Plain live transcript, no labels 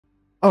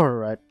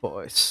Alright,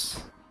 boys.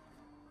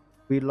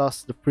 We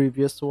lost the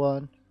previous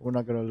one. We're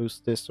not gonna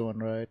lose this one,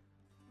 right?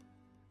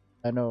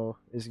 I know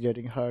it's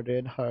getting harder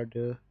and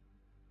harder.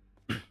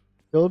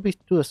 It'll be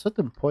to a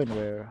certain point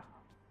where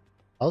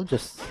I'll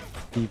just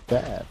be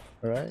bad,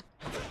 alright?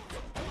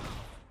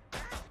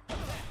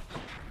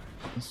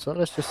 So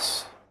let's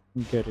just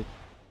get it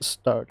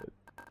started.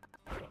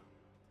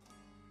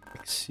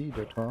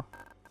 Exceeded, huh?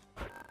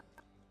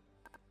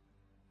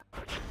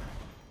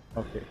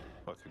 Okay.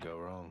 What could go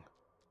wrong?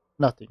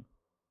 Nothing.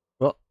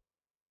 Well,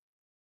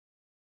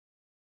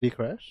 did he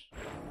crash?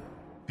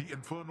 The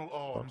infernal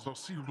arms are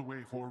sealed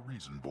away for a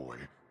reason, boy.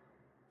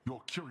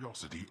 Your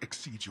curiosity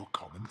exceeds your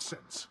common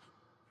sense.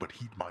 But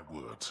heed my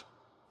words.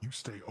 You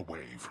stay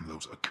away from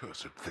those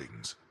accursed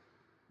things.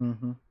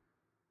 Mm-hmm.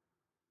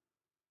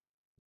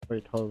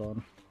 Wait, hold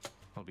on.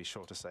 I'll be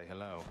sure to say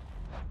hello.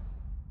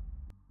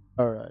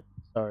 Alright,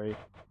 sorry.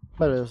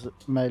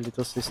 My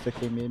little sister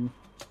came in.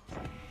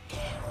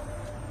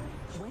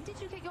 When did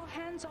you get your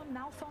hands on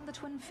Malphon the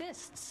Twin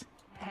Fists?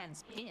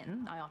 Hands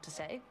in, I ought to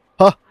say.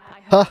 Ha!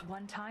 I Ha! heard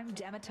one time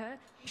Demeter,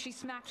 she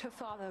smacked her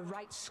father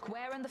right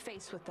square in the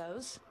face with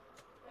those.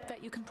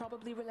 Bet you can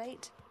probably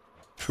relate.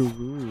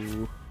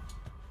 True.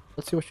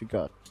 Let's see what you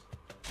got.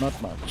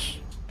 Not much.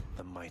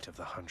 The might of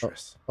the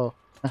Huntress. Oh.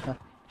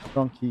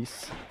 Wrong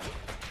keys.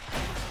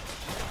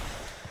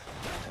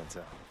 Heads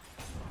up.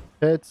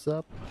 Heads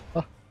up.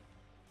 Ah.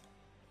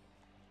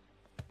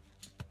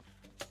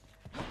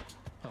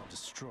 I'll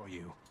destroy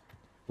you.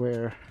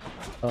 Where?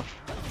 Oh.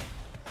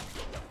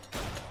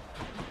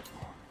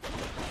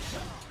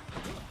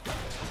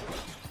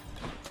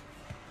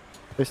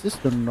 Is this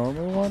the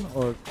normal one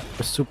or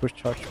the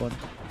supercharged one?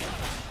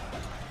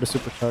 The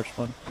supercharged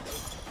one.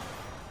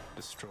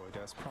 Destroyed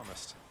as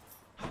promised.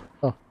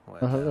 Oh, Well,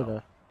 hello now.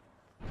 there.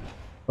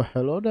 Oh,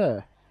 hello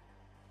there.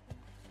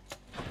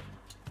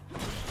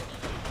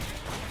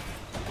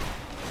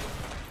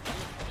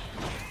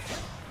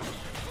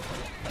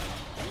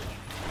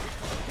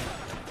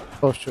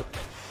 Oh shit.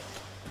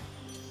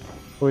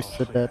 Who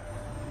said that?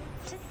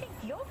 To think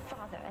your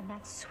father and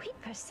that sweet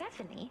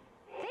Persephone,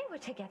 they were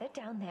together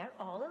down there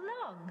all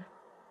along.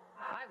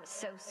 I was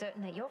so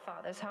certain that your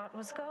father's heart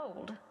was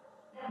gold.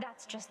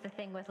 That's just the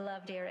thing with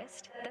love,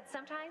 dearest, that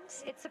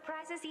sometimes it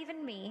surprises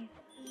even me.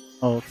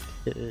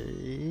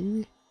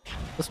 Okay.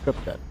 Let's grab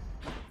that.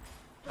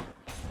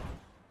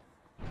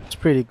 It's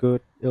pretty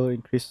good. It'll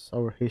increase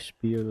our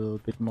HP a little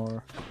bit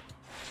more.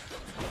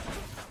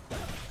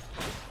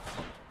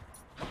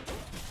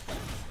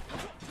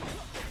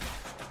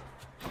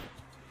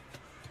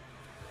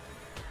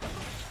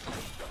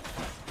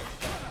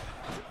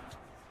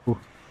 Ooh.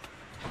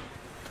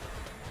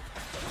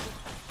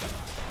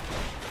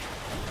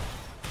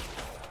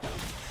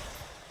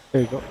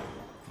 There you go.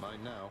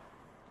 Mine now.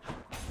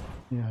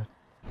 Yeah.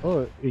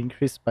 Oh, it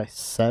increased by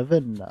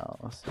 7 now.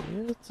 So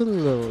yeah, it's a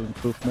little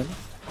improvement.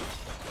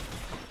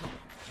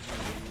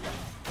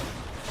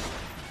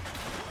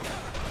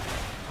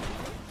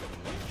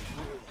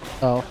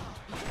 Oh.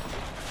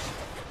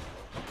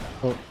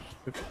 Oh.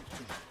 Shit.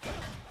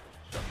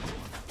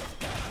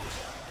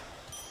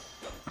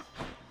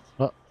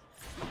 Oh.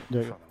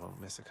 There you Thought I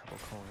won't miss a couple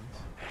coins.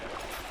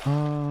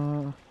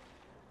 go.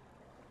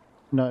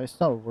 No, it's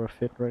not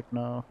worth it right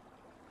now.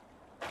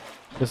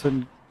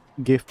 Doesn't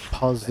give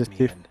positive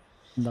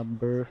in.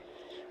 number.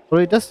 Well,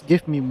 it does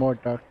give me more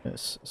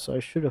darkness, so I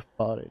should have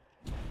bought it.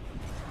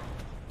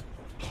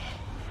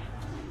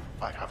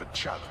 I have a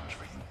challenge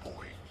for you,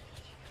 boy.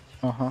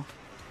 Uh-huh.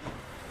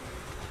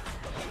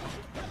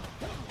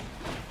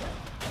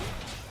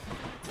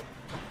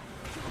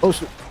 Oh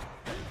shit.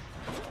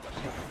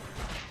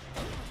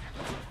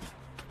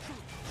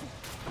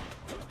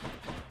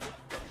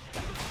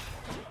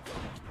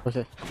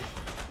 Okay.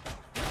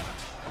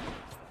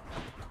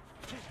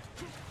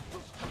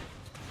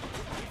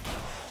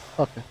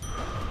 Okay.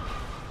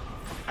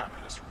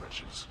 Hapless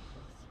wretches.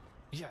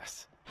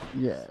 Yes.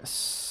 Yes,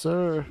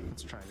 sir.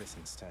 Let's try this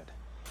instead.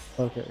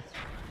 Okay.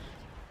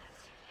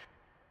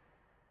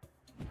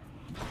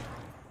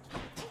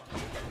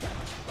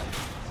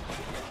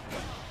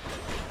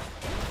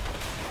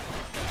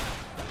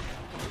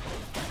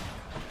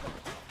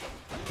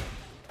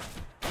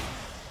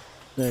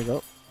 There you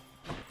go.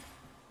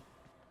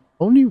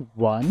 Only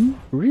one?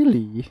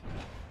 Really?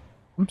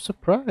 I'm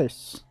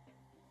surprised.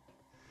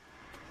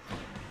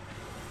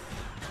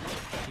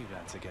 You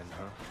lads again,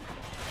 huh?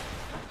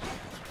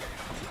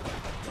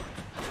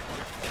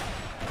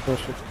 Oh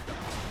shit.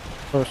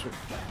 Oh shit.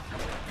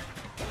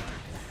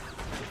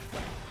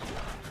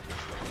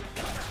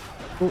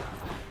 Oh.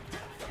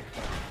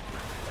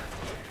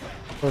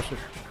 Oh shit.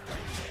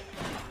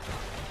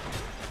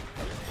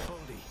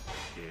 Baldy.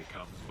 Here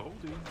comes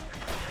Baldy.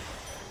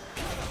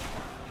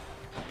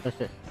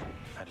 Okay.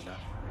 Had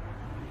enough.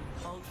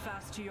 Hold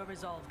fast to your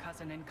resolve,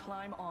 cousin, and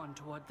climb on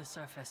toward the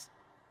surface.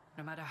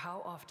 No matter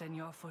how often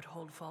your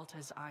foothold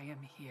falters, I am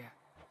here.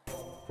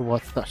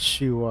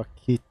 Watashi wa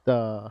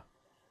kita.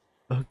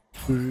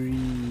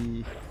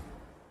 Agree.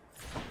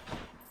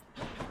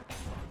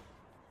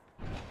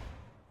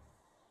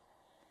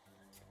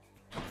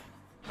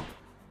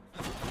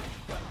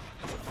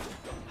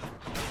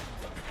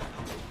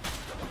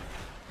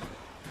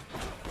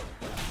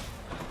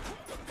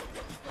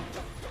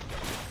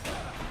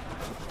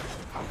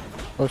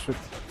 Oh shoot.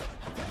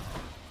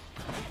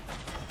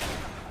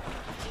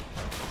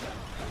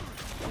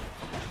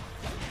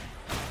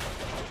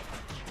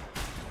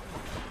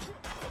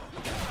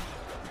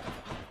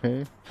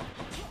 Okay.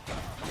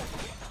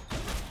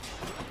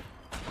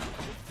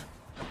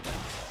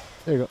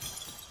 There you go.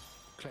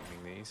 Claiming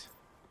these.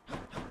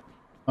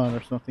 Oh,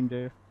 there's nothing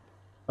there.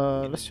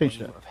 In Let's the change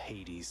name that. of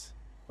Hades.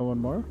 Oh, one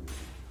more.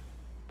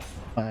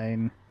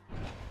 Fine.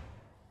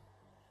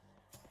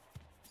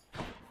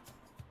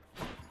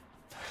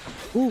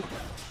 Ooh.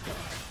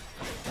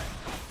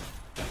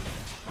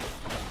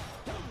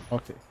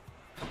 Okay.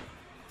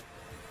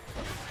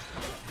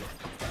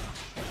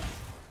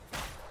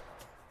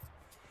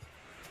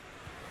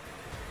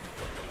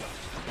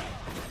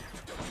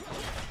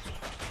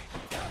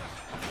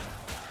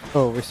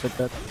 Oh, we said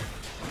that.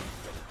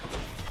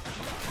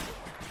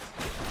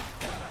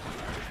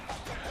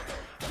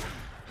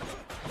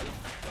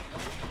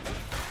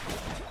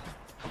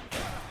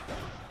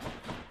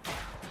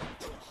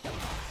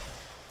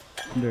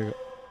 There you go.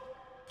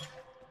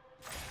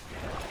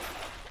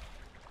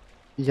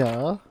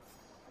 Yeah.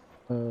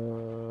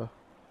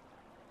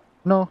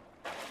 No,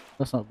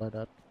 let's not buy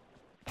that.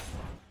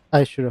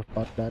 I should have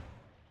bought that.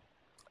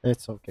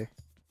 It's okay.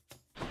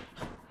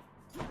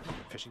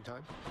 Fishing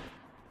time?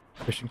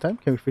 Fishing time?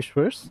 Can we fish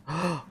first?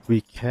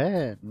 We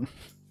can.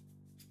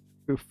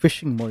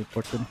 Fishing more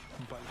important.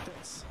 Buy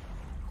this.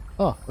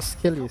 Oh, a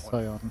skilly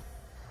Scion.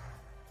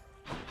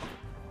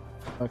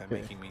 They're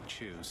Okay. making me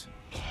choose.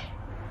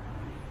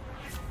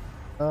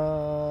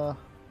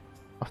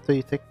 After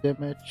you take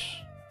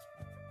damage.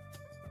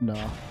 No.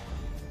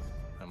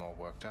 I'm all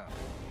worked up.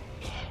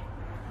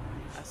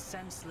 A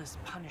senseless,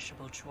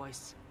 punishable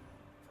choice.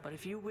 But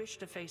if you wish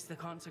to face the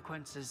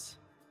consequences,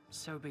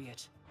 so be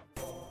it.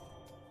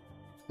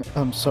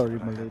 I'm sorry,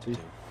 What I my had to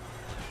lady. do.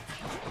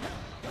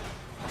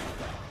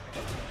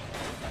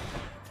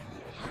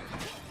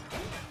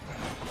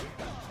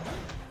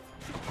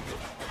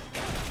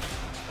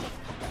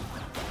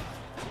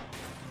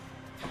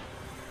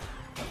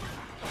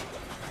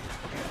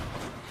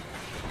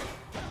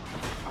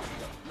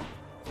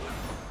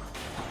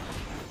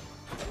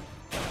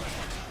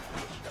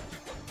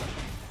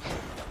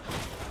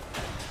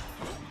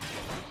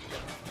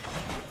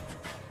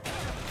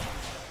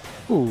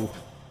 Ooh.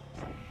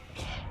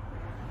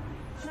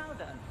 Now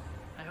then,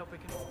 I hope we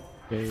can.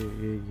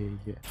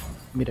 Yeah.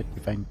 Give me that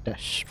divine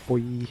dash,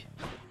 boy.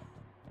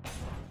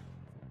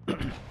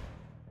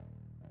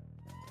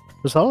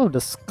 There's all of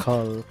the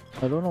skull.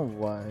 I don't know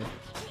why.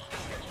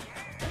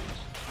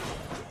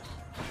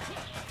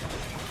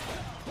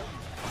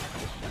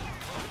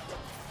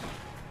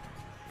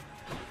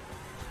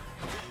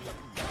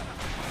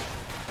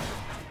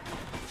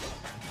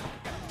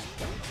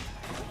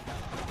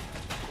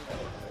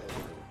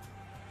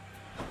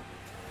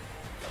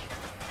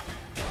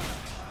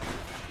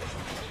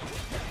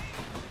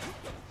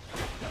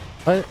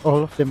 Why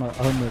all of them are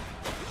armored?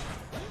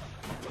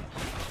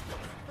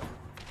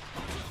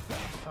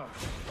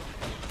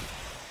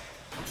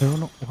 I don't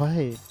know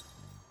why.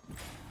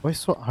 Why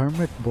so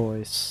armored,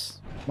 boys?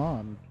 Come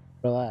on,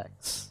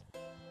 relax.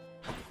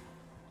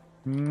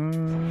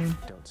 Don't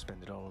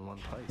spend it all in one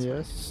place. right?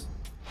 Yes.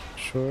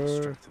 Sure.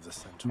 Strength of the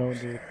centaur. No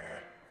need.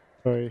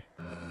 Sorry.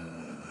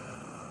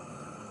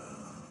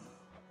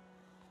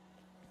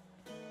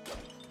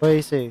 What do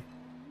you say?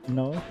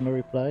 No? No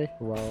reply?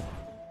 Wow.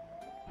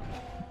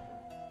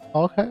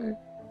 Okay.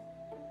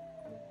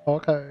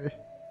 Okay.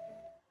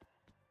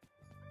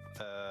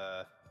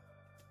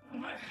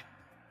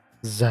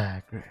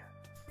 Zagerus.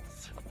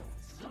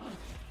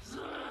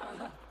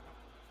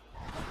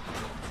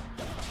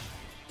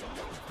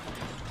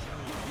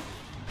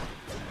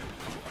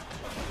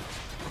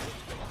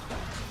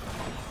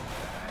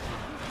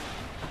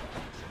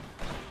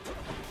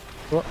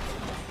 What?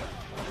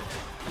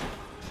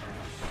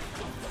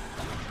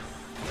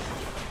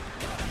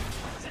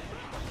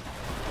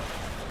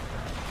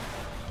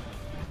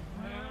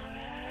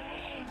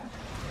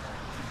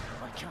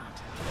 I can't.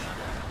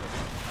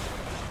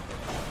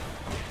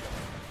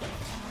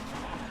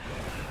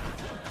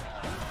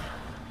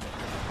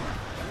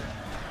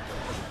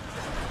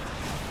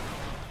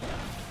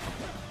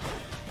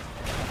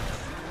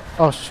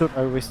 Oh shoot,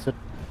 I wasted.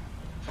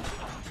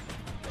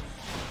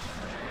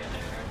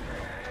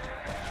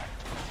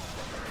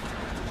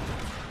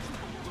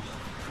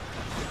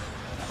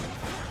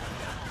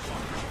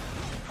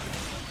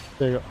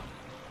 There you go.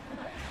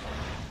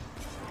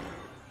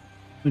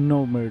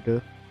 No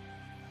murder.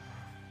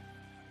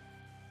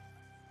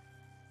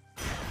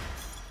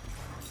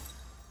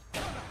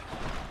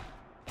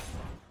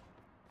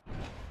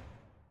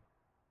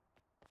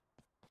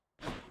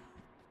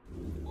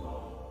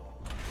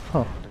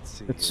 Huh. Let's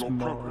see. It's Your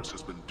more. progress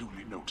has been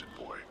duly noted,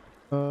 boy.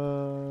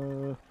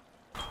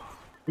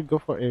 We go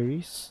for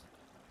Ares.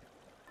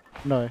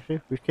 No,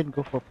 actually, we can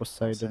go for Set.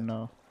 Poseidon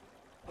now.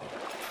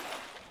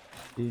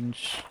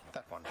 Inch.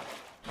 That one.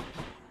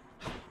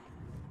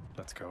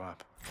 Let's go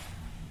up.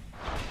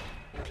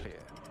 Clear.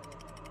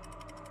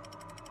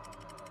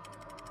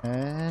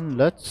 And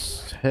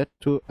let's head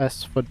to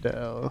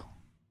Asphodel.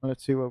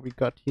 Let's see what we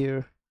got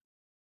here.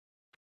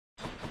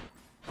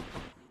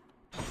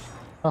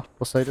 Ah,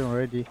 Poseidon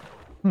already.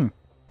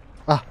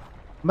 Ah,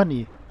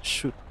 money.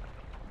 Shoot.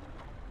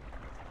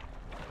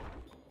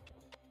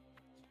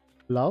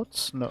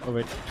 Louds? No,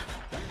 wait.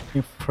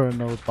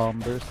 Infernal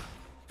bombers.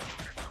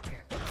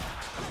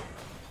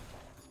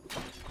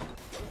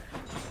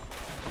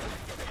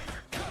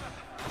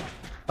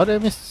 How did I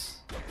miss?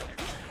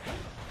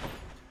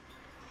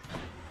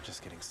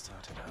 Just getting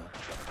started,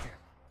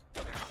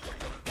 huh?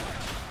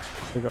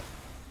 There we go.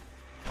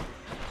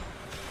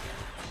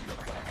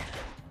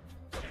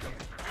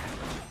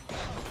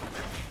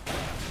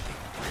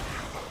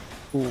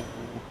 Ooh.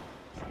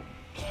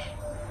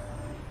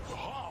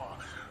 Aha!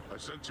 I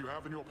sense you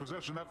have in your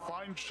possession that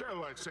fine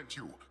shell I sent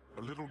you.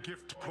 A little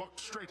gift plucked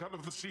straight out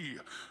of the sea.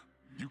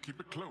 You keep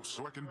it close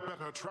so I can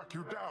better track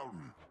you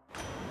down.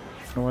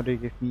 And what do you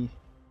give me?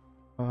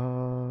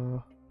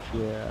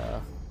 Yeah.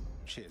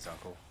 Cheers,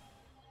 Uncle.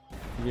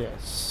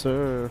 Yes,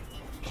 sir.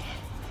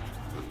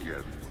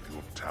 Again with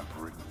your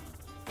tampering.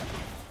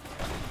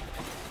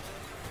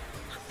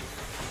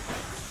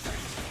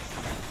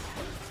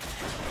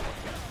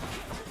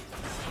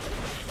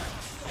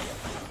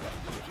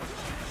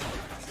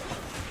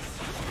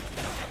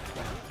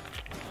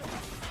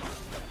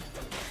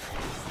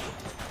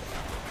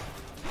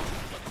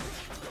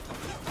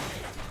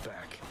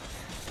 Back.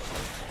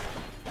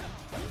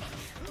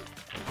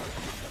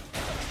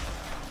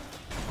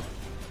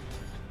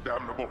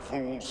 Damnable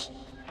fools.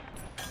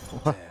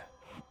 What? There.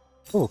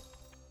 Oh,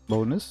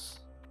 bonus.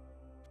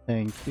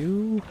 Thank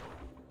you.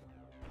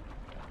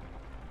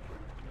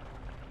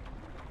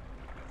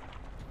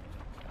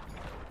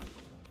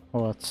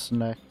 What's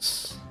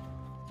next?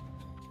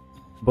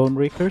 Bone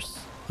Rakers?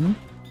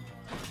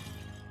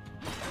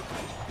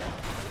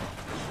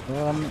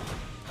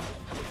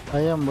 I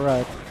am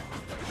right.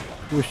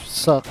 Which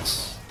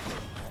sucks.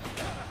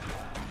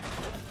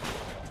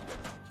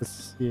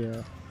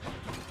 Yeah.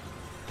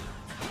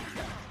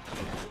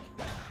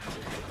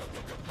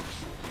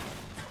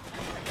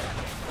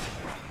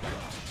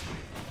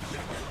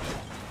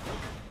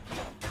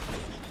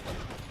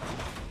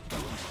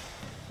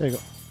 There you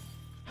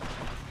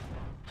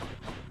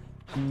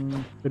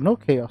go. No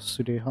chaos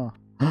today, huh?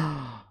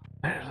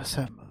 There's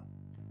hammer.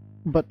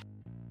 But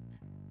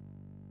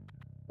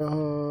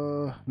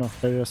no,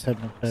 there's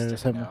hammer. There's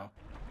Steady hammer.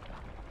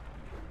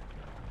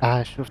 now.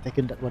 I should have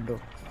taken that one though.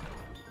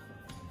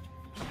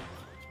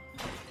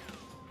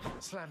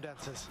 Slam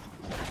dancers.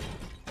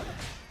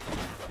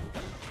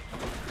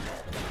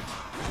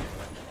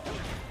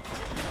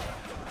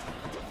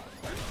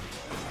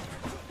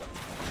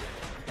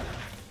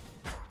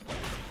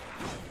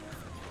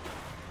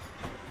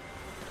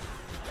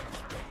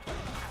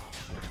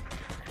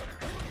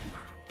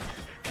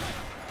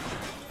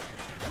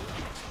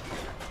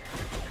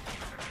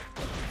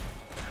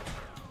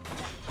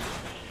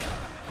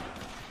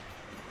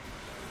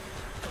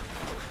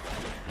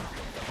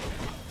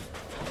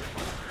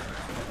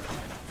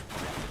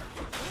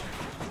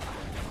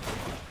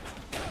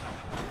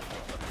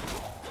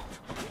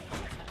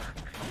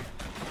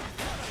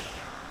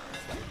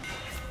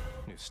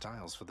 New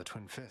styles for the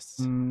twin fists.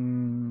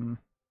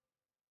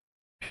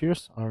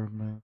 Pierce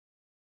armor.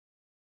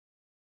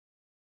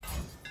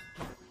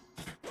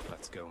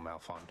 Let's go,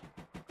 Malfond.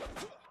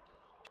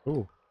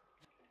 Oh,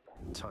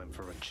 Time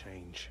for a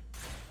change.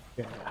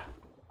 yeah.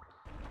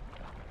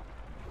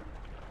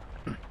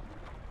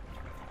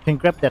 Can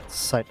grab that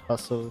side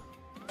hustle.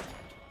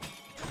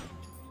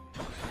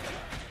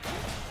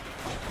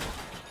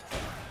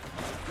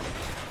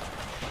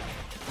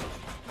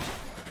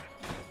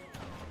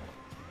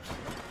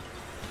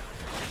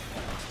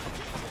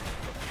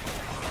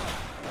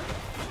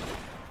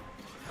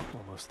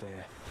 Almost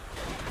there.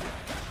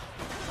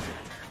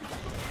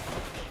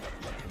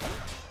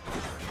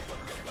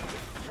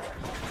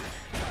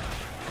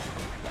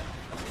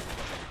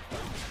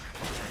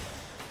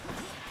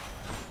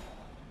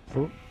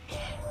 Oh,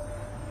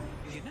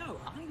 You know,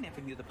 I never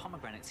knew the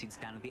pomegranate seeds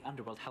down in the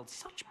underworld held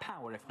such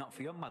power if not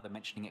for your mother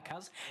mentioning it,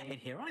 cuz. In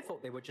here I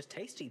thought they were just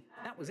tasty.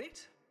 That was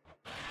it.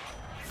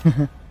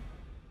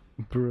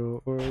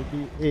 bro,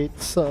 already ate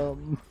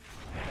some.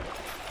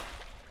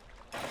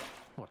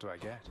 What do I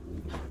get?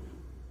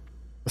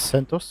 A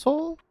Centaur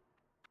Soul?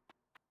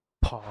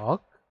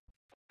 Pog?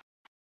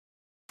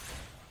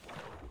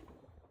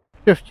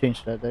 Should have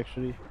changed that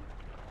actually.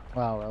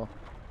 Wow, well.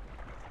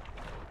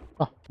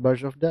 Oh,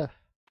 Barge of Death.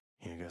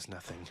 Here goes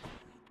nothing.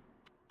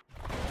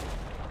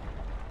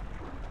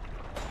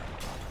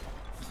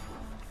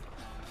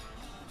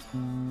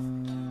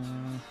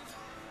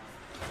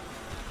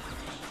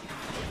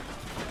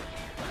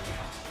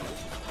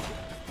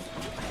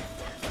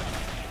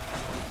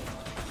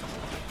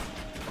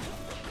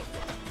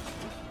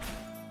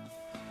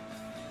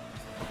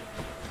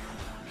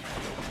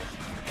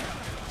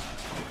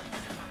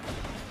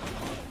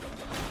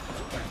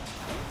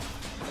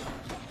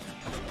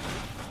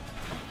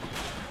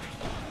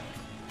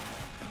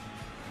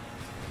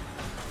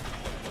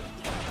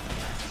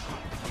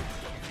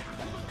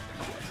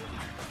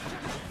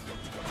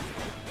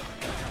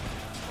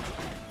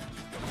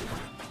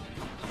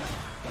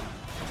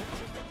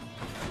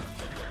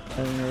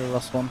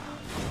 Last one.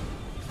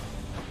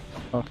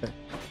 Okay.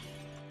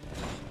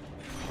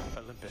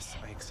 Olympus,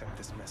 I accept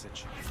this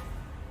message.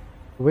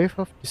 Wave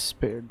of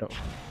Despair though.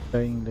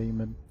 Dying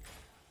Layman.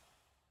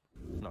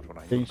 Not what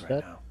I Change need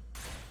that. right now.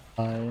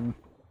 Fine.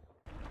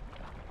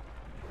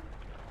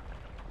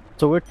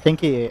 So we're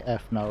tanky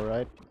AF now,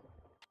 right?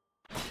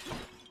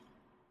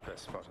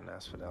 First spot in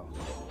Asphodel.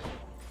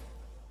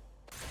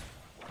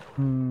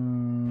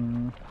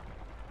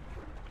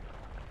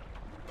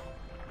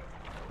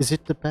 Is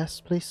it the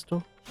best place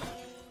though?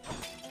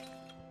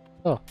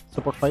 Oh,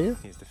 support fire?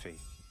 Here's the fee.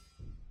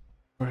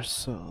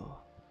 Verso.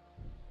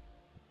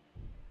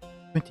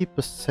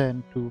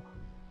 20% to.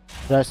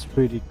 That's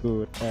pretty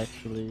good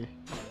actually.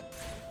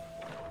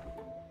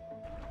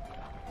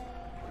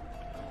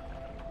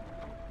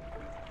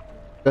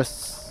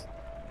 Because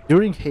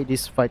during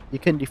Hades fight, you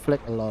can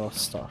deflect a lot of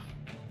stuff.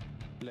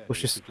 Learn Which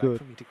if is you'd good. Like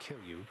for me to kill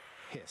you,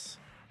 hiss.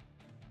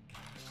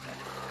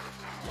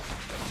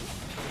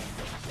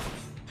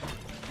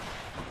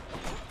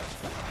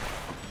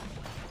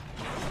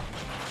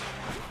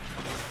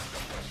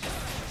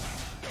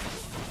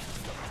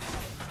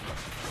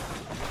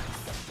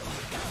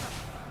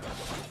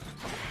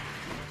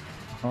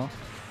 Huh?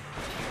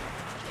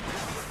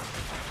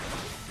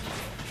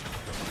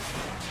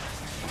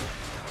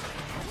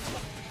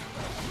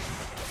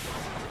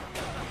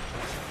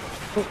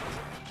 Oh.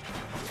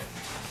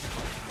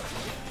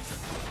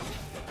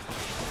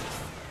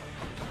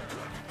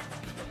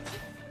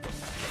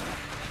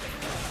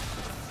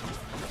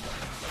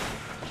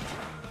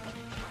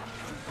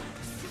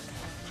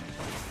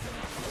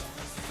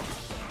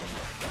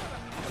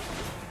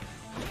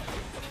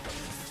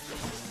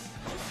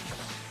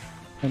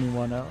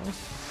 Anyone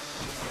else?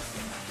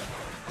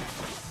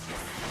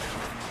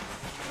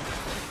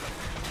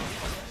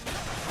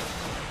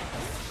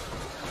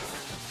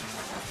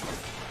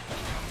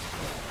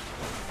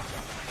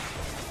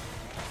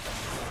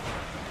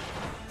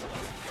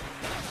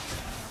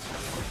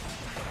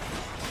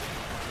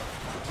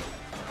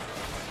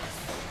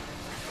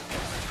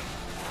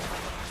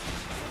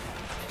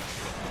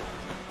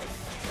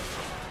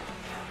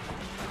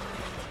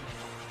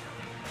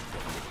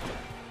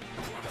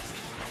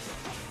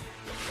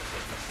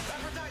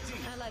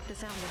 I like the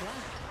sound of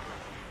that.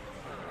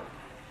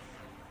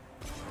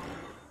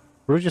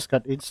 Bro just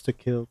got insta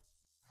killed.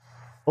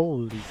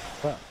 Holy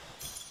crap.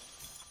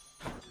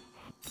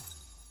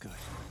 Good.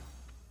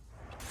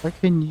 I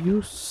can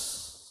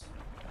use.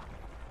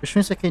 Which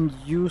means I can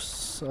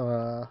use.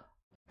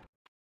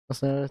 What's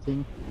the other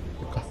thing?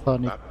 The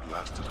Chthonic That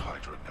blasted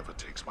Hydra never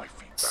takes my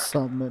feedback.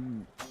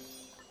 summon.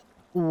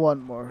 One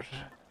more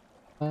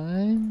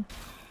time.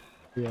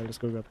 Yeah, let's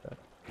go grab that.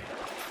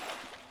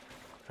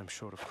 I'm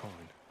short of coin.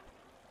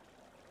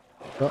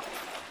 Oh.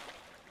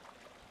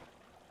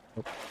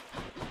 Nope.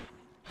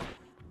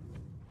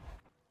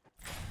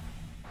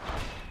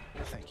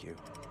 Thank you.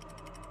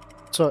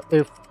 So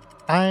if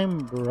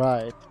I'm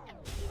right,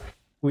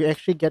 we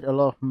actually get a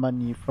lot of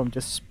money from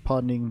just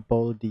spawning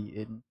Baldy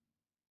in.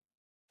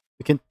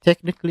 We can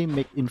technically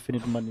make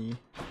infinite money.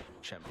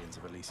 Champions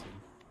of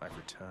Elysium, I've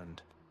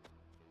returned.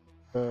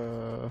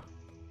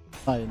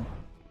 Fine.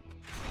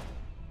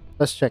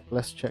 Let's check.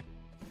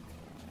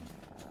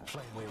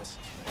 Flame wheels.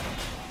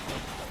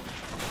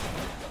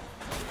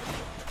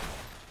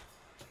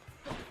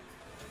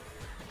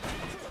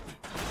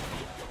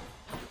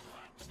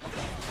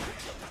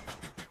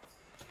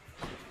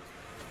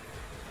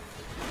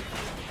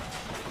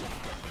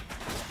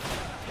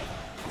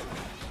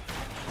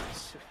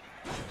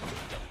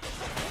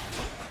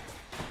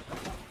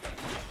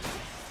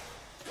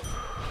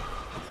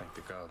 Thank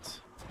the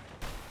gods.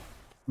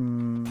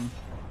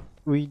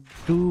 We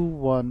do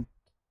want.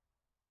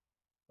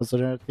 What's the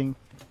other thing?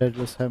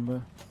 Deadless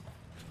Hammer.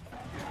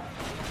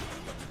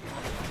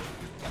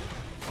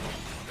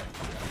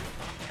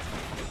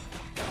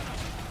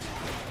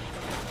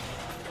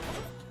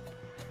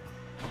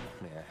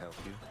 May I help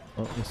you?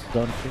 Oh, it's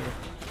down here.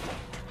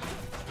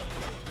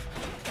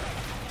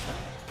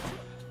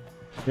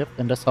 Yep,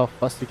 and that's how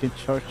fast you can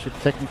charge it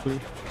technically.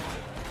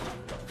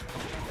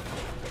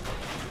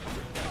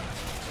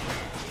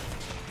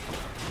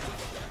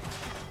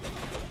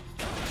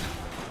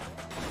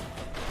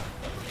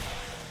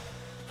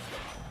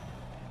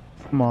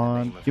 Come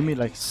on, give me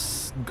like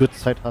good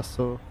side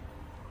hustle.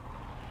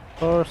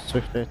 Or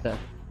swift attack.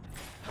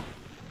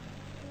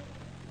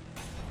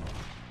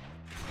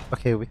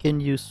 Okay, we can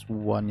use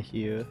one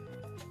here.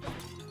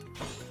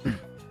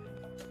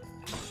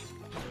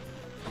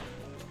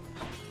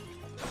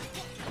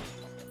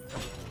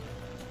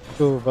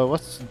 Oh, but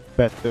what's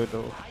better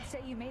though? I'd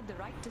say you made the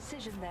right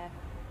decision there.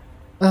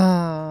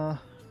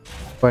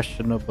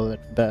 Questionable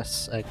at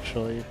best,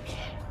 actually.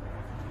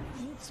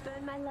 You'd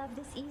spurn my love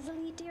this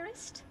easily,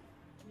 dearest?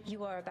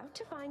 You are about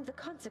to find the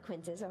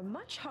consequences are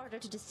much harder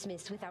to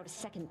dismiss without a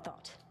second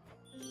thought.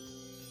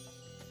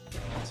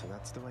 So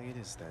that's the way it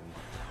is then.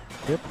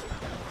 Yep.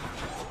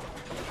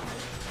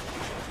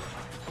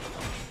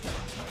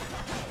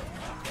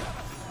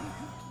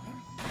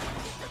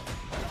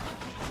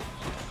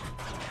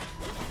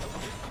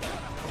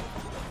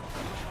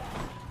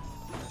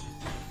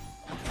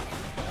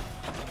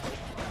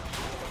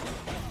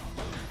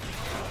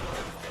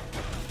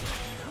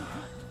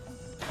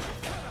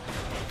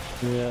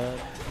 Yeah,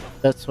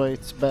 that's why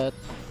it's bad.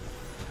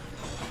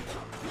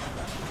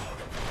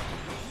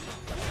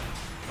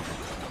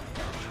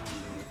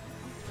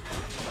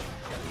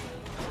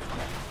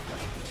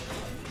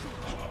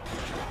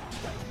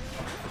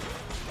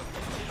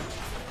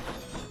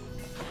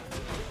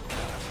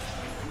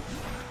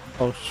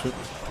 Oh shit.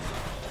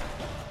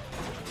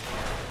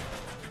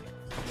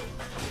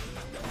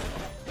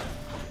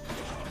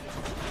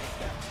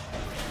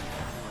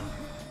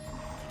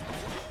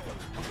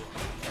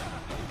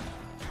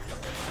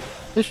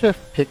 They should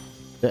have picked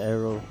the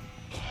arrow.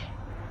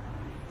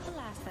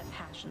 Alas, that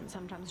passion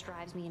sometimes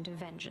drives me into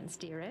vengeance,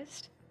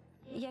 dearest.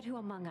 Yet who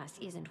among us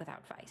isn't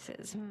without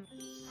vices?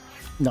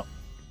 No.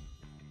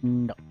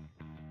 No.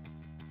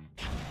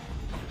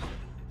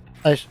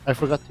 I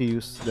forgot to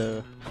use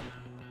the...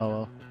 Oh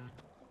well.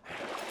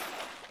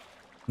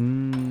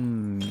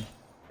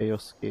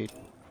 Chaos Gate.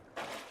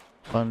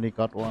 Finally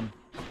got one.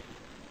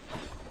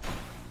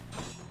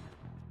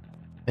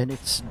 And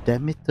it's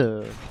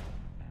Demeter. There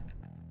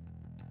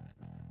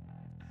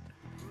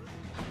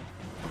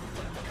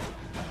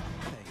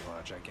you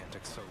are,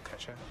 gigantic soul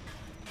catcher.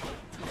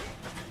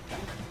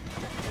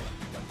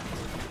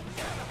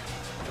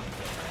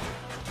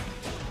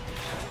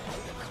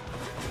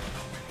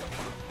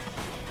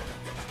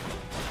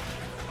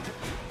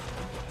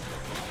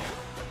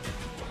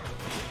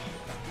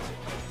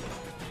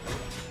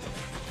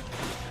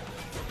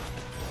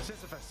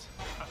 Sisyphus.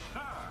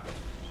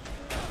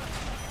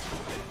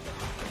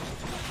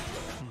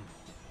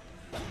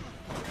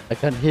 I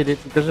can't hit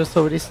it because there's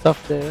so many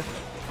stuff there.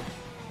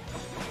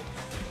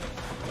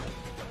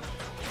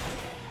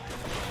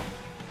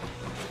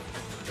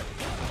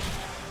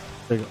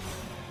 There you go.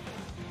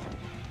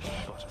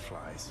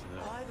 Butterflies.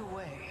 By the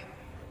way,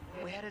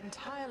 we had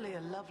entirely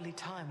a lovely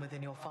time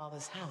within your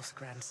father's house,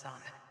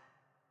 grandson.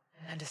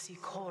 And to see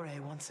Kore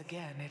once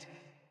again, it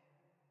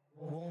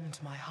warmed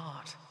my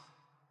heart.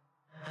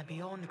 I'm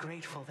beyond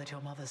grateful that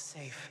your mother's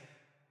safe,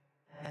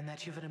 and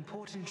that you've an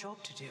important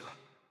job to do.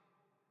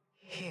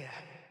 Here,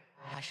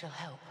 I shall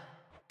help.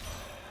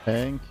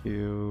 Thank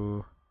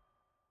you.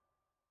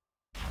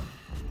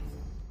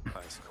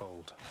 Ice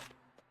cold.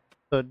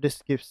 So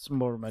this gives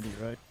more money,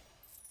 right?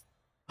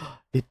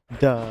 It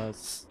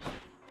does.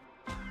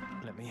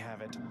 Let me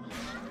have it.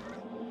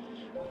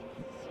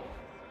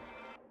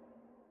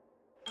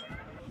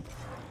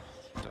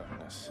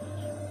 Darkness.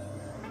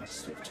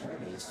 Swift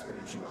Hermes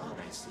urge you on,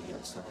 I see,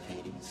 O son of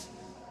Hades.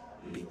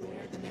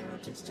 Beware the narrow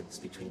distance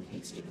between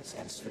hastiness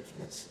and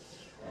swiftness,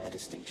 a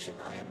distinction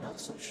I am not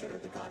so sure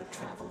the god of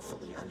travel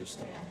fully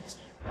understands.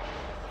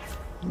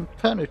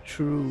 Kinda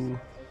true.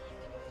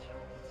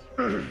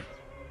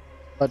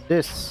 But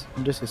this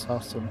is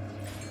awesome.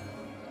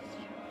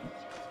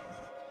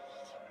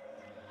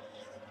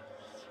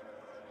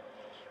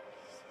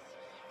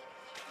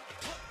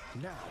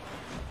 Now.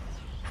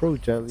 Pro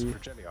It's jelly. for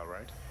jelly, all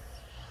right.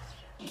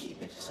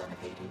 Keep it, son of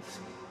Hades.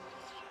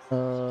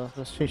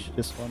 Let's change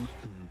this one.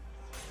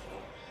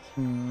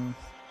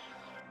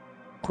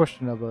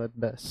 Questionable at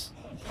best.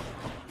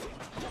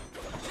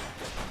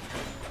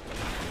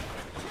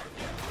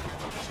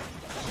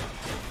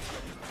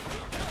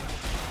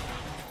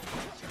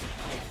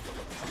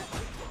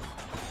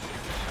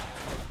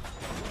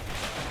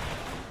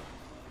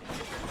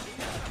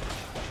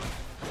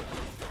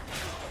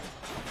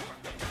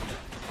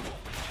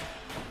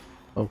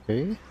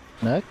 Okay,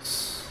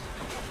 next.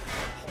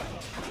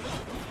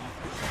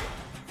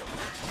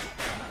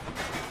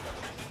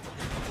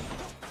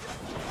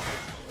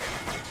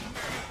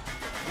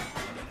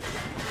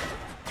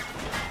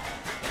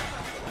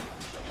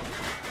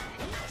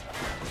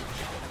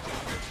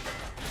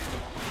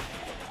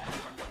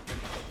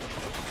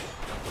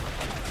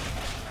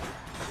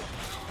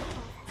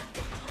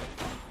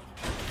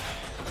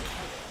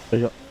 There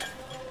you go.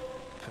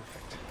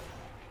 Perfect.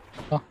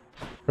 Ah,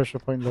 pressure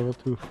point level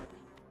 2.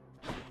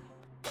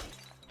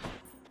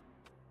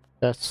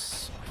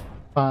 That's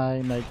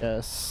fine, I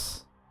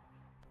guess.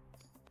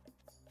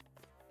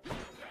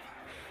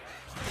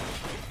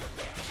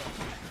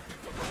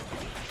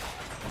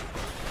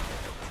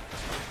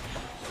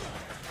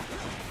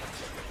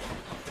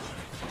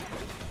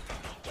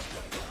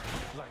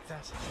 Like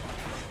that.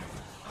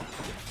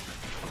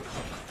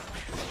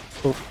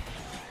 Oh.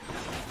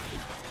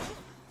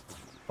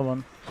 Come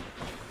on.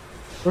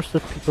 First, the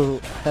people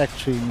who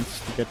actually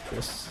needs to get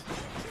this.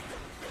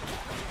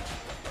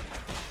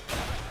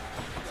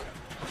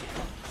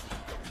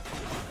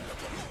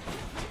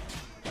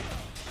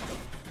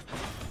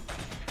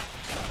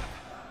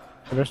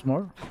 There's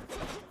more.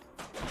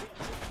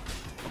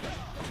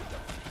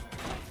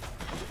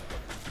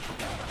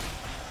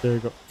 There you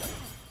go.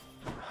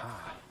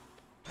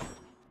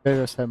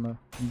 There's hammer.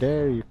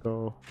 There you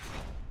go.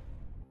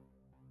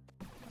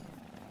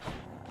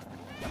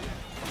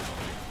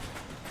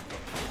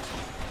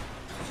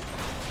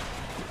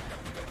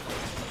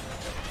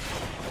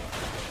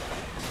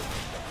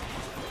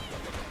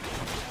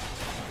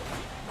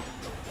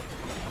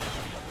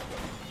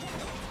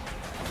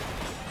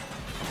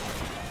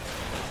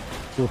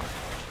 Ooh.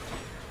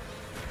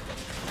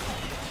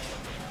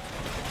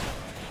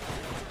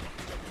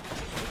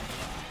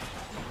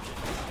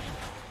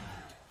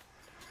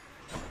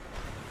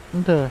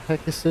 What the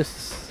heck is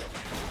this?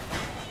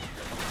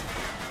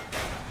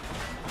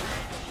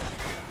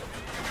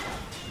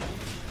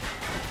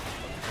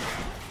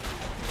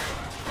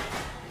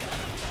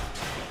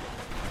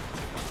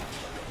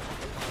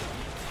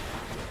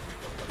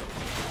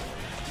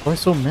 Why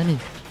so many?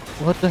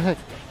 What the heck?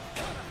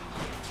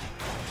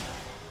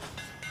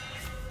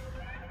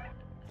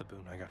 The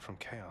boon I got from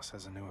Chaos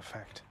has a new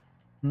effect.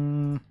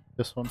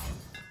 This one.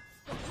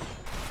 Better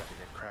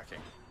get cracking.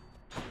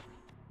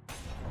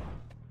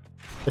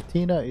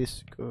 Patina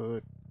is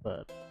good,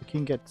 but we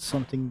can get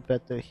something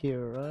better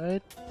here,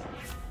 right?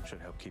 Should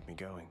help keep me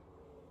going.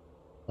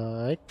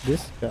 Like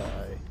this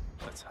guy.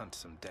 Let's hunt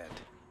some dead.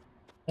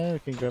 And we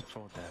can grab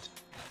For that.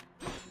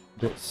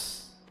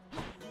 this.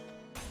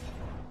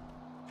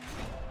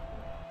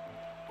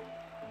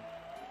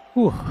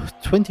 Ooh,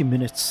 20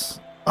 minutes.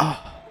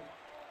 Ah.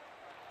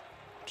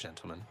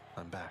 Gentlemen,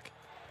 I'm back.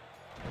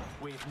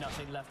 We've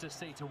nothing left to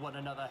say to one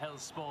another,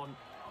 Hellspawn,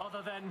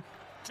 other than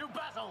to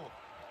battle!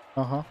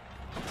 Uh-huh.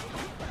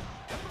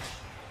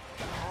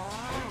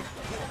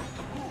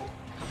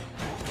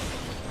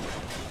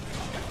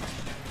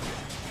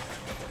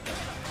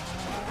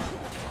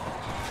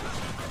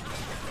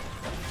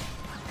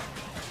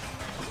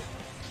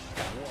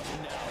 What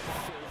now,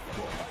 filth?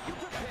 Are you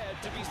prepared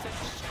to be sent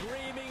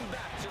screaming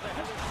back to the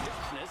hellish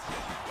darkness?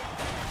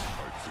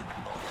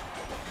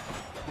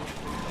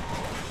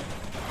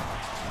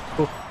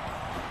 Cool.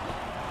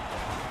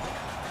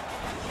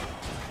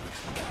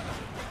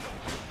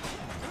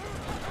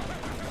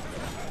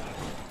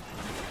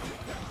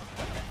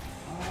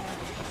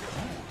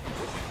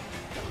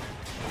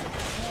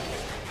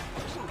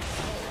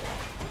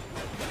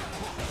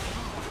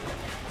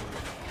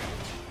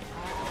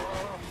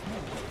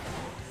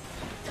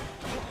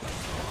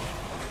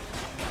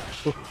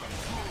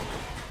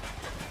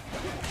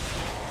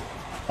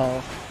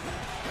 Oh.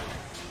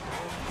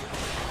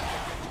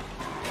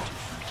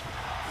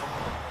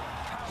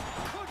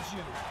 Could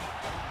you?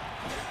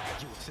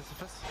 You were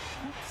Sisyphus?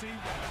 See?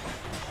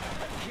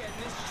 Again,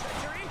 this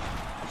treachery?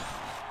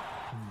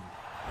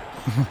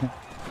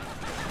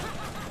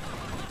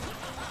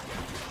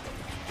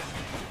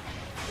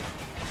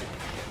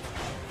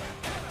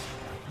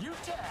 You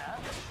dare?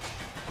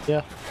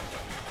 Yeah.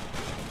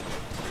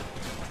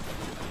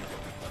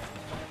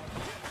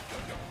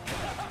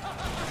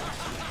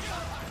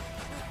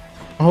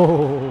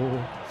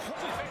 Oh.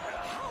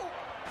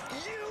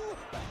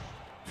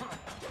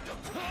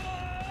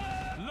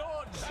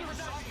 Lord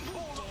Zagerus,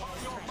 fall upon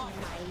your might.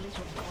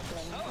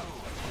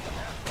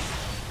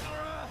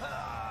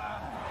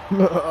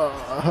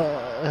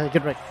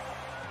 Get wrecked.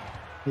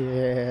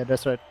 Yeah,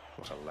 that's right.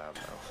 What a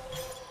loudmouth.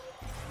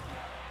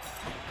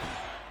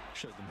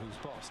 Showed them who's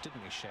boss,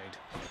 didn't we, Shade?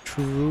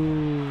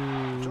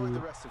 Enjoy the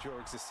True. rest of your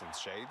existence,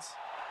 Shades.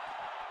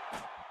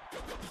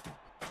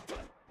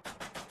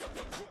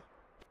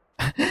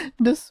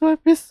 The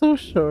swipe is so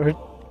short.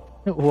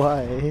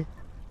 Why?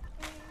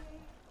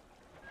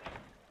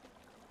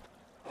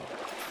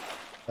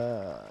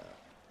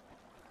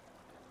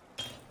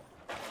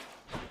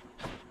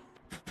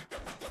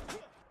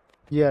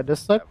 Yeah, the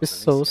swipe is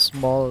so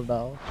small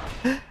now.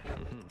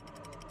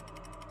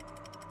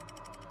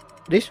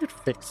 They should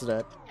fix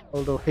that.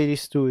 Although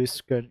Hades 2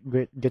 is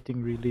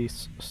getting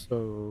released,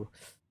 so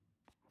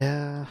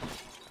yeah.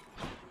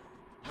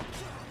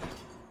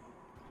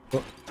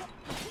 Oh.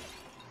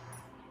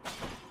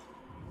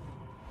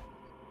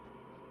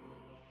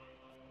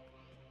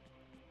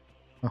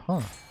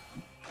 Uh-huh.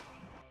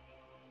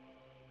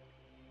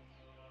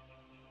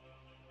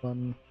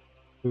 1,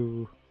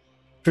 2,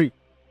 3.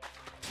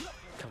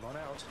 Come on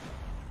out.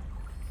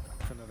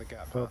 Another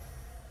gap, Oh.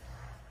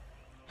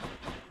 huh?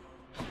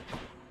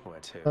 Where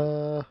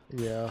to?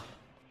 Yeah.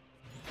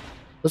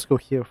 Let's go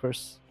here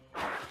first.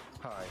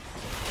 Hi.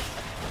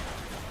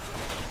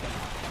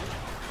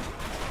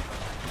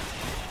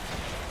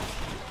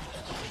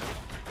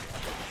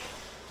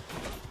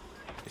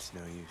 It's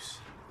no use.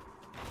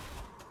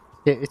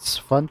 Yeah, it's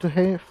fun to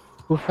have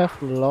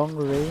long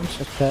range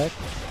attack.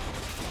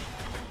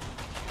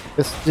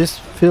 This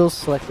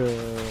feels like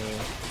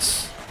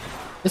it's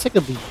like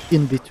a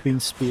in between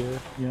spear,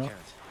 you know. Can't.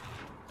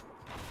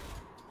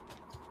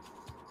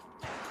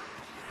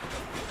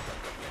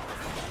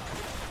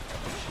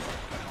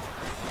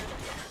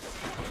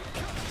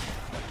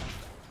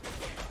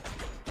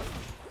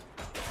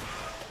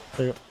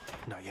 There you go.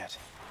 Not yet.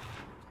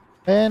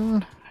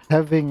 And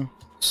having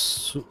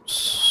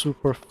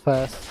super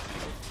fast,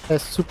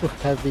 super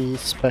heavy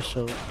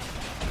special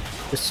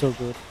is so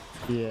good.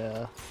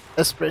 Yeah,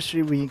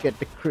 especially when you get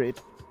the crit.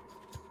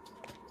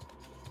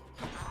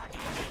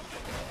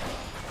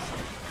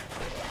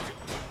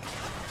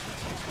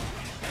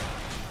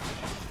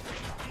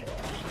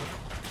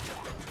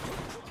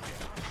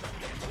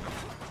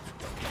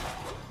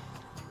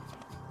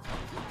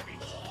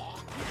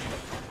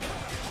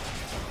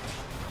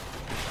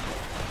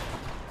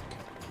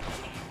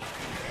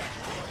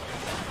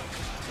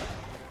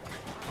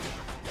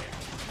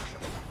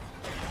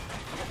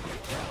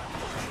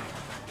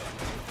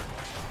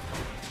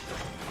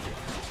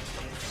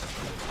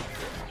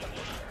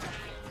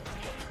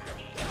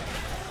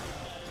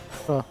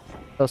 Oh,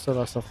 that's a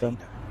lot of them.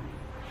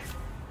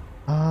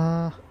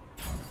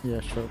 Yeah,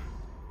 sure.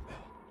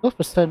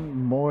 12%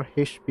 more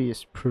HP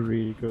is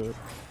pretty good.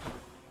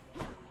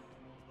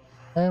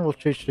 And we'll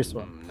change this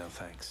one. No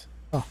thanks.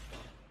 Oh,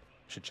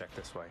 Should check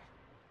this way.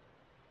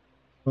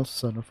 oh,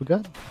 son of a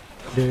gun.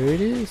 There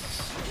it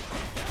is.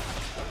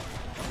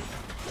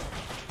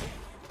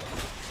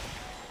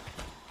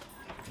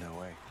 No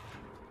way.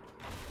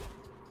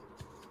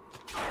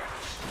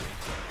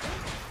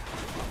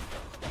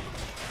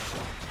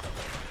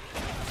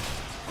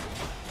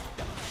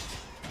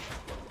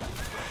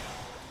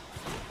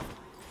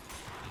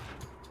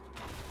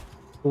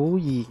 Oh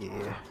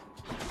yeah.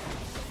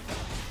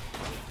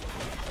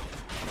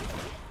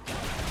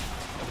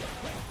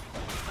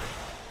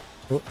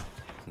 Oh,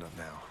 Not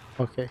now.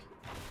 okay.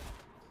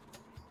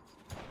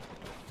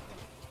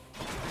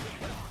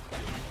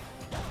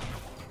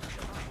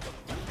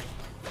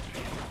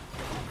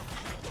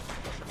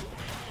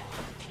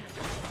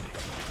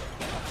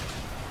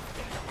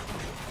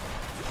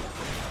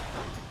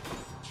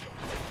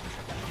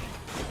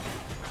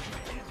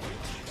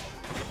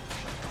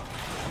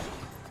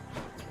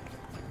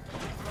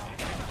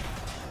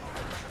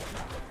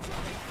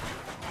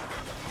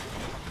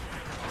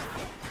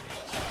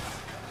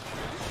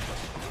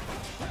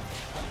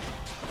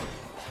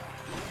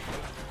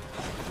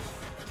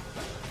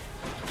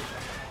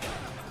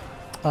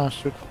 Ah,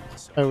 shoot.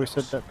 I always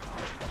said that.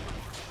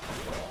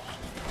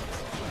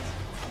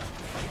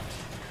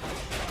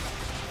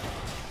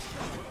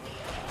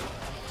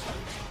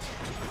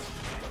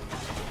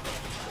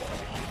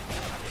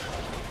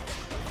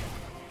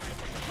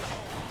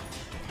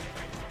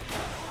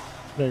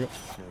 There you go.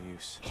 No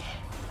use.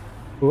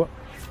 Whoa.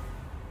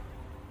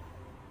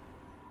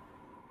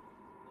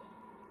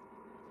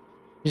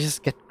 You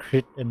just get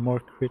crit and more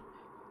crit.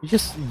 You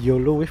just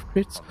YOLO with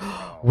crits.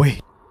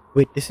 Wait,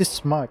 this is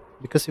smart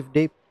because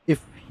if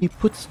he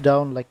puts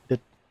down like the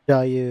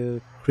dire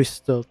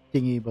crystal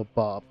thingy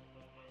bob,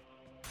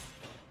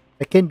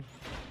 I can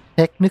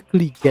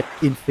technically get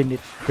infinite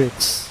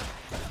crits.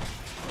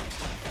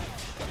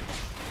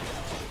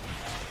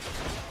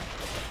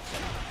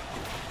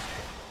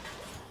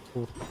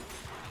 Ooh.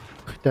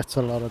 That's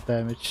a lot of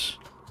damage.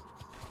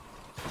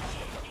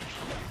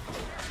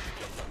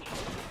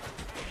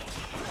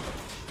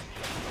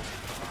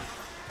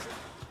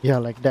 Yeah,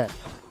 like that.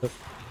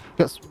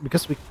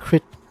 Because we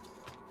crit,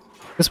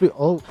 because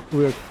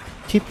we're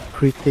keep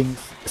critting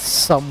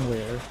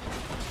somewhere.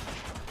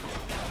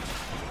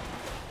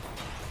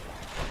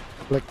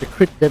 Like the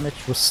crit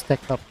damage will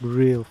stack up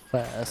real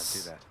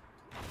fast. Can't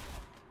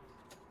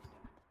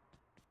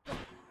do that.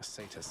 A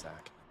satyr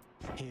sack.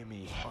 Hear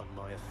me on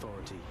my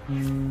authority.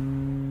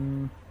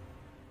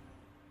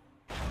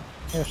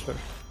 Yeah, sure.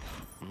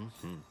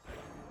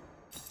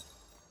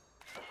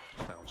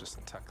 I'll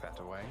just tuck that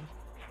away.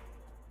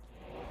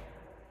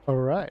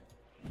 Alright.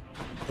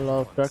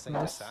 Law of One satyr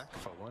Darkness. sack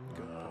for one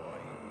good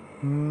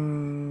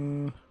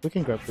boy. We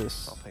can grab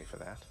this. I'll pay for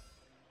that.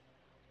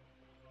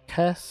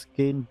 Cast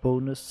gain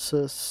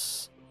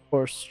bonuses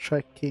for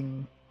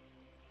striking.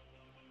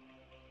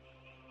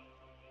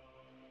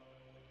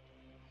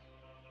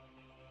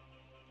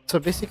 So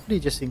basically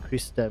just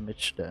increase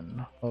damage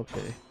then.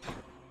 Okay.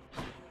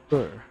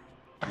 Sure.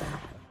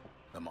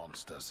 The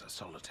monster's a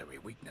solitary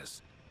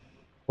weakness.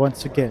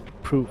 Once again,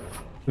 proof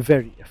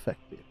very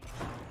effective.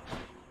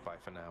 Bye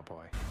for now,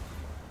 boy.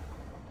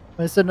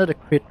 It's another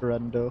crit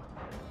run though,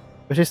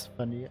 which is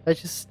funny. I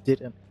just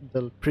did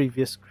the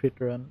previous crit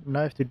run. Now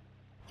I have to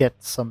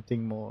get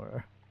something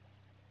more.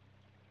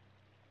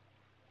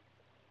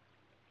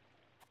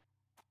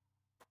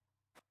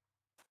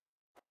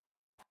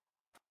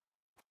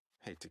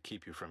 Hate to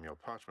keep you from your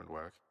parchment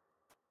work.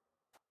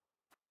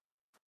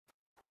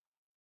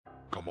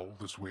 Come all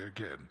this way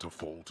again to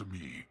fall to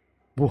me.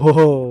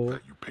 Whoa!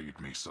 That you paid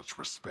me such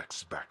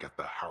respects back at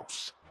the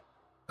house.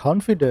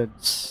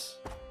 Confidence.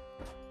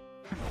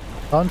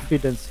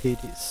 Confidence,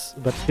 Hades.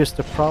 But here's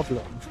the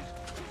problem.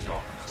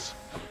 Darkness.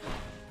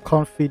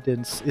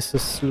 Confidence is a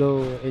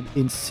slow and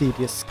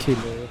insidious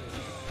killer.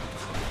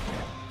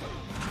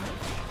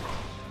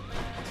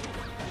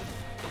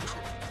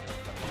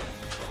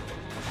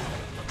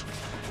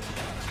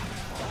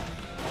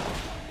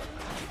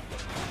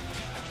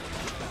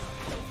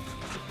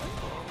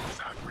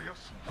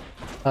 Zagerus?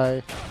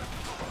 Hi.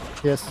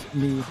 Yes,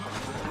 me.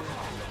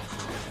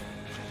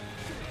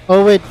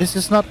 Oh wait, this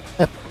is not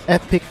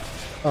epic.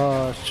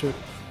 Shoot.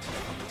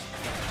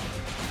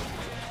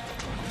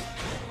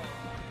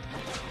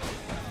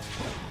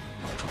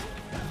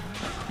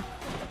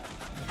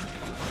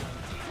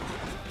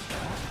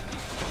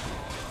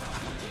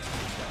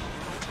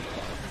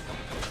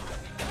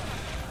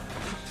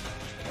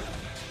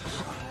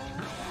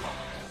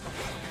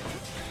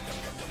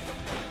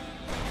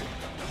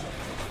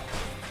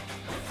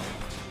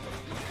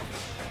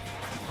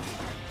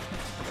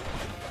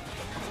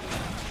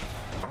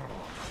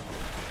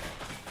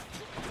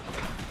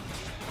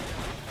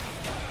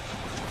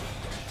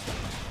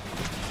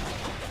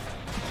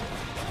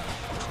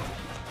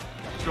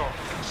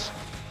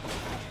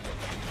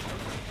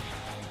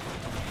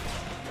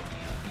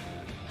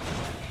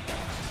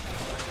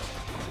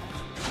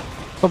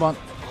 Come on.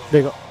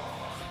 There you go.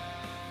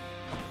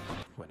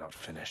 We're not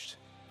finished.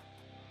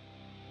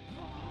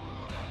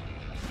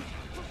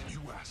 You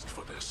asked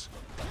for this.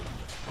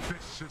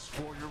 This is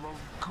for your own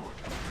good.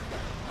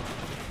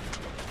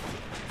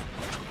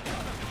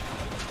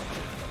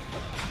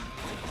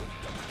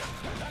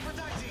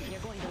 You're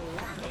going to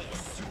love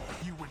this.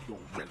 You and your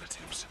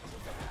relatives.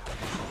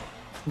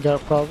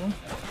 Got a problem?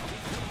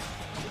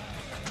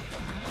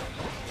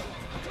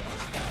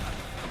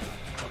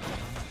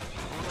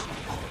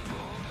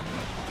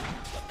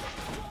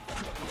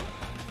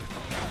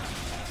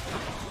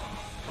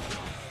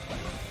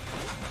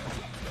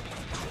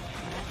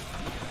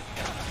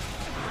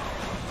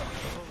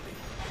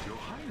 Your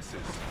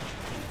Highnesses.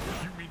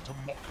 You mean to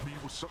mock me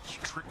with such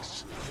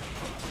tricks?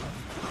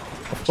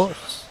 Of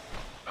course.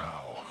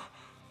 How?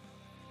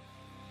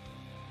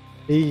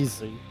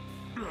 Easy.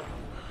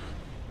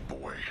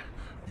 Boy,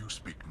 you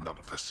speak none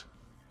of this.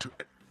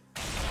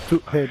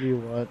 To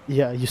anyone.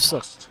 Yeah, you suck.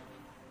 Must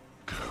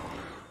go.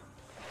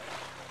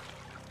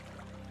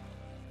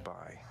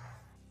 Bye.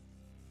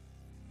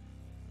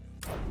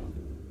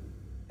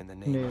 In the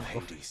name of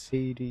Hades.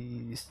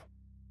 Hades.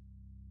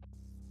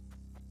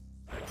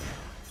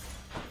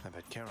 I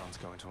bet Charon's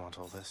going to want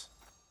all this.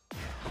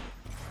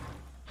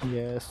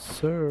 Yes,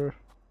 sir.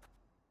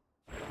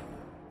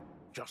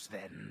 Just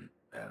then,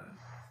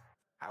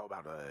 how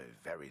about a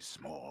very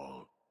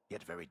small,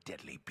 yet very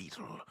deadly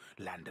beetle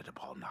landed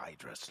upon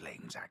Hydra,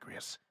 slaying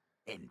Zagerus,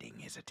 ending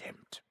his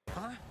attempt?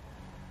 Huh?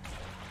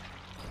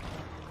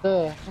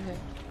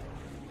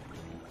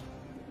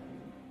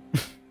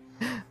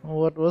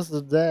 What was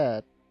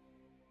that?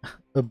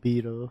 A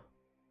beetle.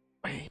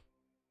 Wait.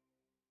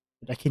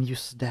 I can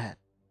use that.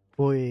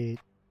 Wait.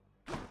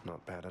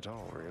 Not bad at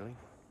all, really.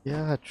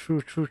 Yeah,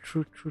 true.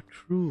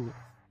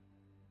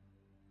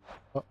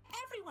 Oh,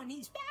 Everyone,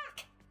 he's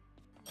back.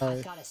 I...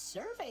 I've got a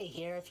survey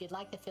here if you'd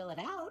like to fill it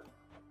out.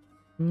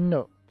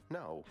 No.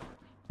 No.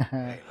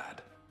 Hey,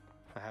 lad.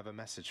 I have a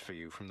message for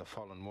you from the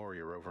fallen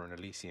warrior over in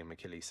Elysium,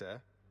 Achilles,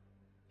 sir.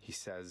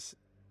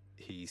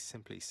 He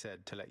simply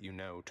said to let you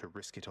know to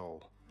risk it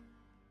all.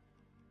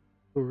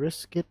 To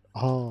risk it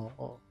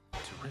all.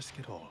 To risk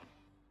it all.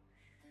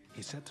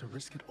 He said to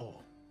risk it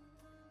all.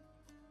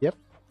 Yep.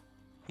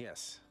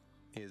 Yes.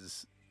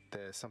 Is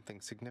there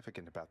something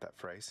significant about that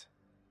phrase?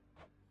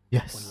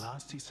 Yes. When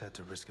last he said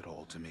to risk it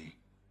all to me,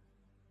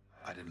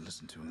 I didn't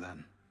listen to him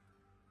then,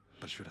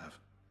 but should have.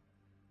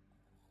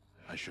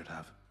 I should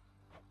have.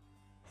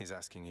 He's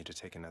asking you to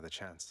take another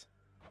chance.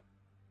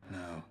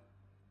 No.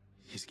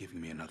 He's giving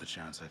me another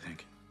chance, I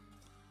think.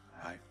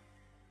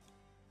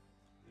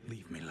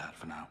 Leave me, lad,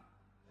 for now.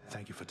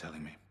 Thank you for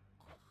telling me.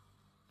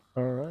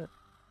 Alright.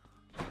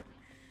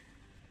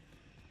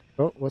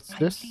 Oh, what's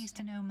this? I'm pleased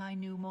to know my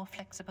new, more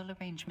flexible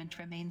arrangement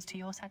remains to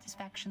your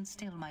satisfaction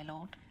still, my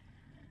lord.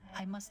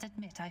 I must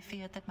admit I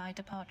feared that my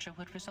departure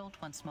would result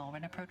once more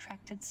in a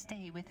protracted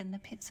stay within the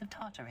pits of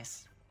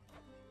Tartarus.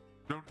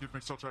 Don't give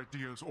me such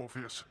ideas,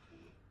 Orpheus.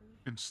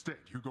 Instead,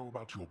 you go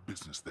about your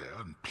business there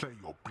and play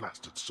your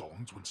blasted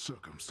songs when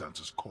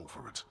circumstances call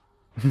for it.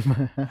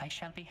 I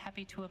shall be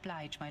happy to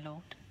oblige, my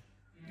lord.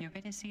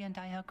 Eurydice and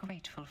I are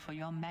grateful for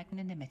your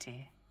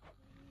magnanimity.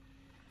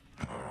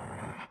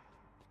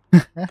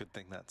 Good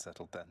thing that's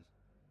settled then.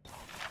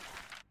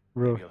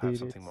 Maybe you'll have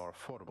something more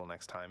affordable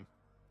next time.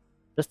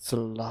 That's a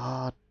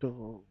lot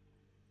though.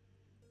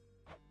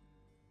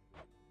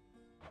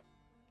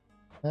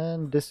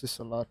 And this is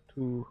a lot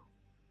too.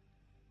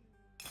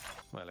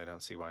 Well, I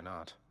don't see why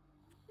not.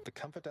 The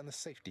comfort and the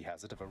safety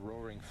hazard of a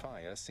roaring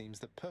fire seems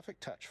the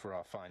perfect touch for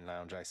our fine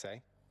lounge, I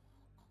say.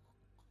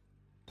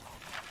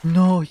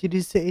 No, he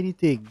didn't say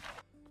anything.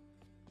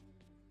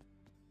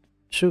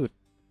 Shoot.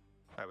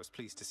 I was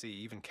pleased to see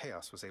even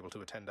Chaos was able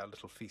to attend our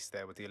little feast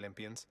there with the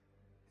Olympians.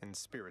 In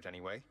spirit,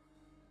 anyway.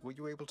 Were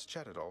you able to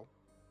chat at all?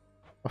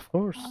 Of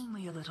course.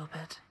 Only a little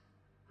bit.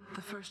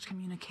 The first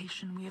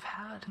communication we have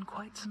had in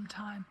quite some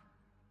time.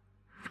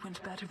 It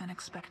went better than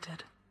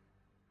expected.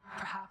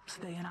 Perhaps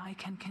they and I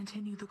can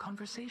continue the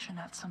conversation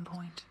at some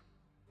point.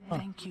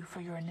 Thank you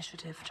for your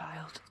initiative,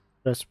 child.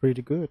 That's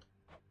pretty good.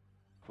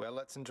 Well,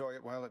 let's enjoy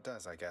it while it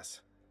does, I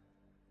guess.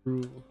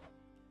 True.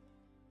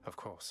 Of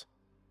course.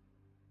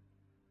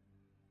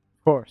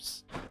 Of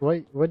course.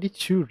 Why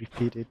did you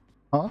repeat it?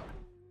 Huh?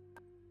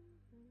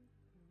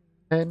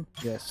 And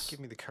yes. Give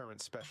me the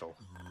current special.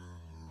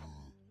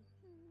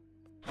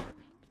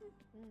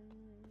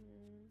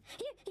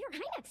 Your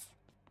Highness!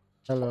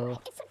 Hello.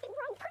 Is something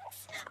wrong,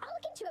 Prince? I'll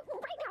look into it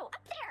right now,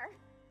 up there!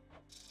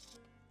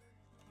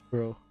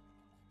 Bro.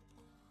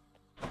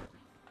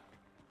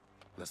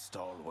 The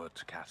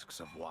stalwart casks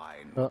of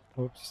wine.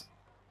 Oops.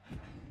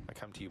 I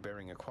come to you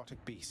bearing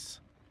aquatic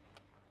beasts.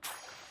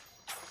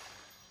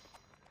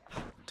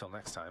 Till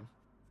next time.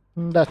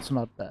 That's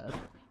not bad.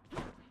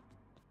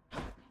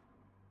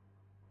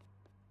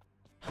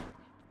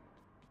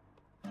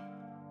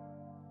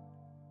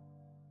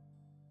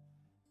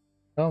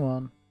 Come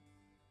on.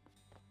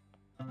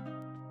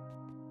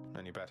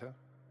 Any better?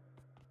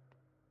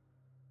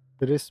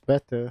 It is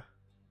better.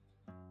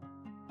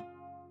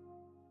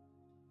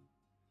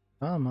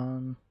 Come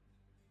on.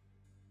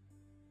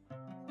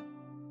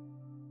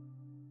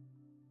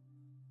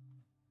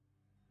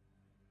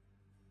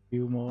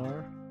 Few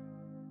more.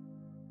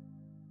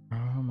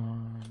 Come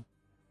on.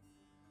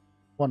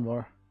 One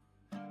more.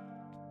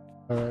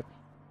 Alright.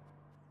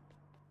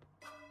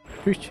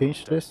 Should we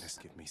change this? Darkness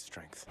give me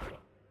strength.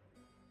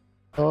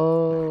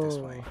 Oh. This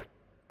way.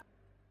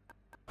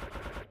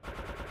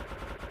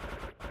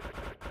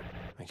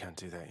 I can't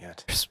do that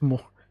yet. There's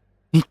more.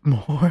 Need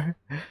more?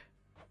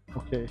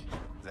 Okay.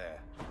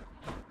 There.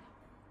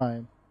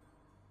 Fine.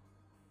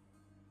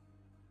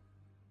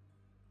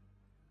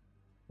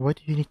 Why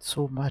do you need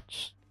so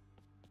much?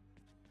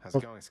 How's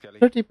it going, Skelly?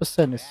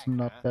 30% is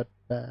not that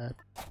bad.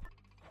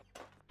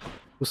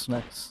 Who's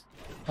next?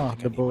 Ah,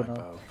 the bow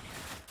now.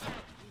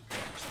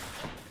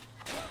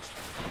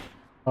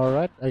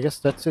 Alright, I guess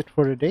that's it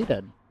for the day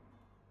then.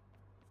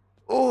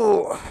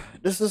 Oh,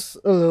 this is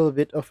a little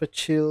bit of a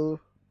chill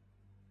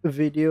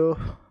video.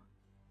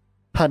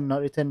 Pun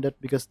not intended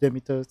because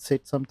Demeter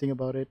said something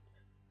about it.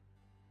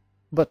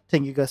 But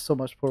thank you guys so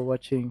much for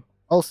watching.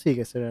 I'll see you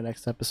guys in the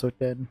next episode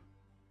then.